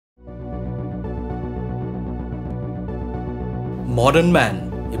Modern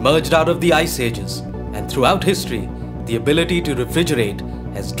man emerged out of the ice ages, and throughout history, the ability to refrigerate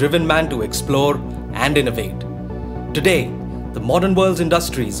has driven man to explore and innovate. Today, the modern world's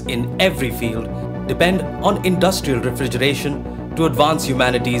industries in every field depend on industrial refrigeration to advance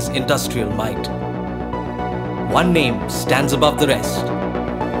humanity's industrial might. One name stands above the rest: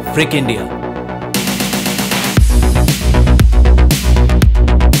 FRIGID India.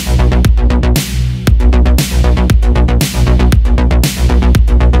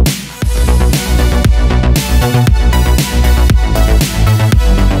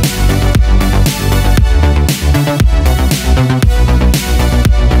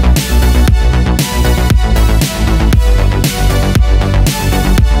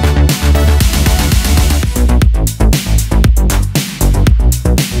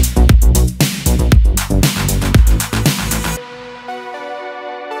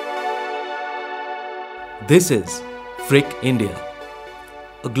 This is FRIGID India.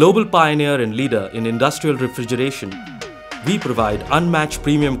 A global pioneer and leader in industrial refrigeration, we provide unmatched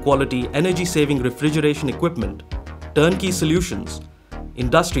premium quality energy-saving refrigeration equipment, turnkey solutions,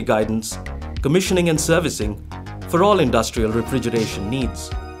 industry guidance, commissioning and servicing for all industrial refrigeration needs.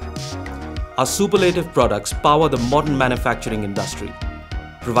 Our superlative products power the modern manufacturing industry,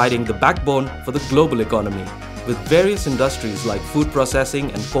 providing the backbone for the global economy with various industries like food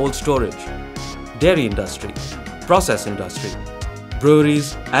processing and cold storage, dairy industry, process industry,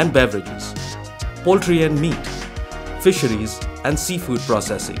 breweries and beverages, poultry and meat, fisheries and seafood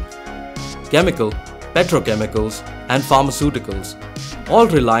processing, chemical, petrochemicals and pharmaceuticals, all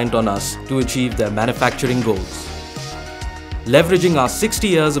reliant on us to achieve their manufacturing goals. Leveraging our 60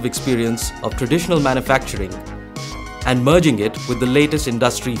 years of experience of traditional manufacturing and merging it with the latest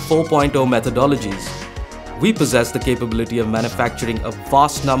Industry 4.0 methodologies, we possess the capability of manufacturing a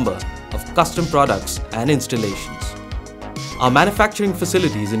vast number of custom products and installations. Our manufacturing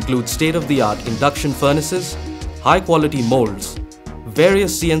facilities include state-of-the-art induction furnaces, high-quality molds,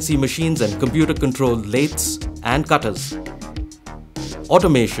 various CNC machines and computer-controlled lathes and cutters.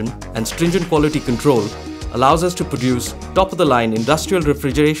 Automation and stringent quality control allows us to produce top-of-the-line industrial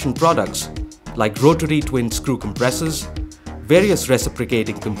refrigeration products like rotary twin screw compressors, various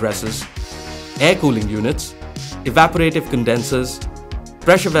reciprocating compressors, air cooling units, evaporative condensers,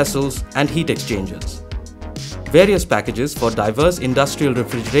 pressure vessels and heat exchangers. Various packages for diverse industrial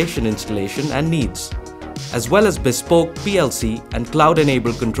refrigeration installation and needs, as well as bespoke PLC and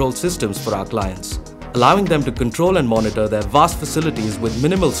cloud-enabled control systems for our clients, allowing them to control and monitor their vast facilities with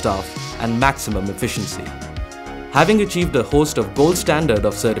minimal staff and maximum efficiency. Having achieved a host of gold standard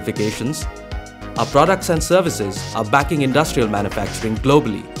of certifications, our products and services are backing industrial manufacturing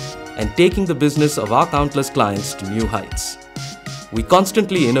globally and taking the business of our countless clients to new heights. We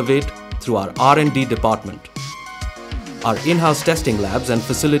constantly innovate through our R&D department. Our in-house testing labs and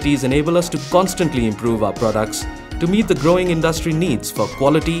facilities enable us to constantly improve our products to meet the growing industry needs for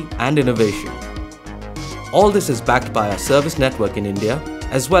quality and innovation. All this is backed by our service network in India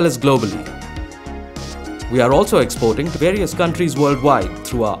as well as globally. We are also exporting to various countries worldwide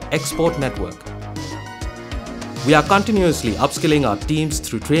through our export network. We are continuously upskilling our teams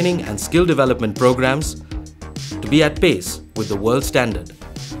through training and skill development programs to be at pace with the world standard.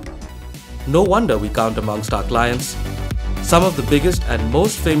 No wonder we count amongst our clients some of the biggest and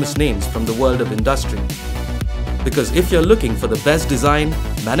most famous names from the world of industry. Because if you're looking for the best design,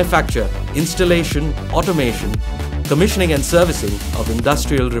 manufacture, installation, automation, commissioning and servicing of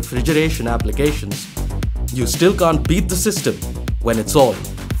industrial refrigeration applications, you still can't beat the system when it's all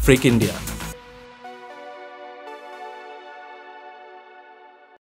FRIGID India.